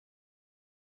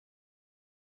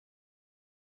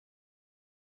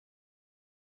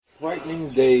frightening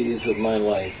days of my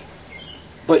life.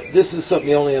 But this is something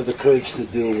you only have the courage to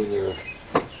do when you're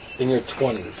in your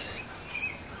 20s.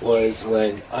 Was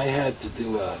when I had to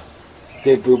do a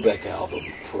Dave Brubeck album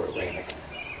for Atlantic.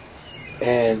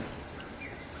 And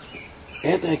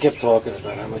Anthony kept talking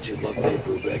about how much he loved Dave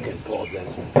Brubeck and Paul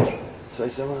Desmond. So I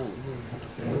said, well,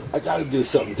 I got to do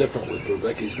something different with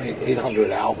Brubeck. He's made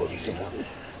 800 albums, you know.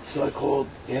 So I called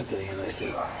Anthony and I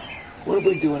said, what if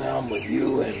we do an album with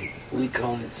you and Lee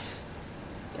Konitz?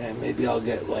 And maybe I'll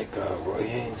get like Roy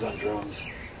Haynes on drums.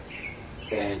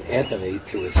 And Anthony,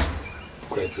 to his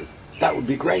credit, said, that would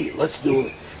be great. Let's do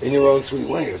it in your own sweet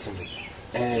way or something.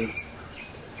 And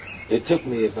it took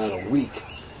me about a week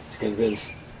to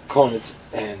convince Konitz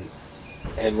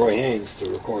and Roy Haynes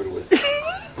to record with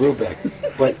Brubeck.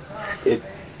 But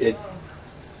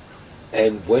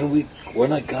and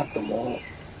when I got them all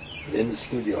in the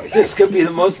studio, I said, this could be the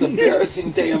most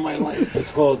embarrassing day of my life.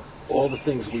 It's called All the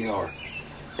Things We Are.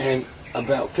 And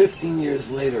about 15 years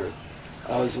later,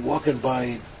 I was walking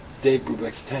by Dave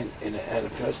Brubeck's tent at a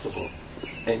festival,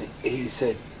 and he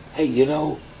said, hey, you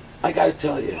know, I got to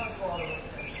tell you,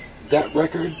 that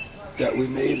record that we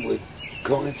made with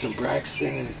Konitz and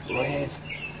Braxton and Roy Haynes,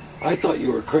 I thought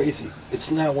you were crazy. It's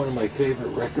now one of my favorite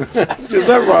records. Is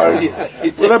that right?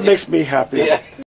 Yeah, well, that makes me happy. Yeah.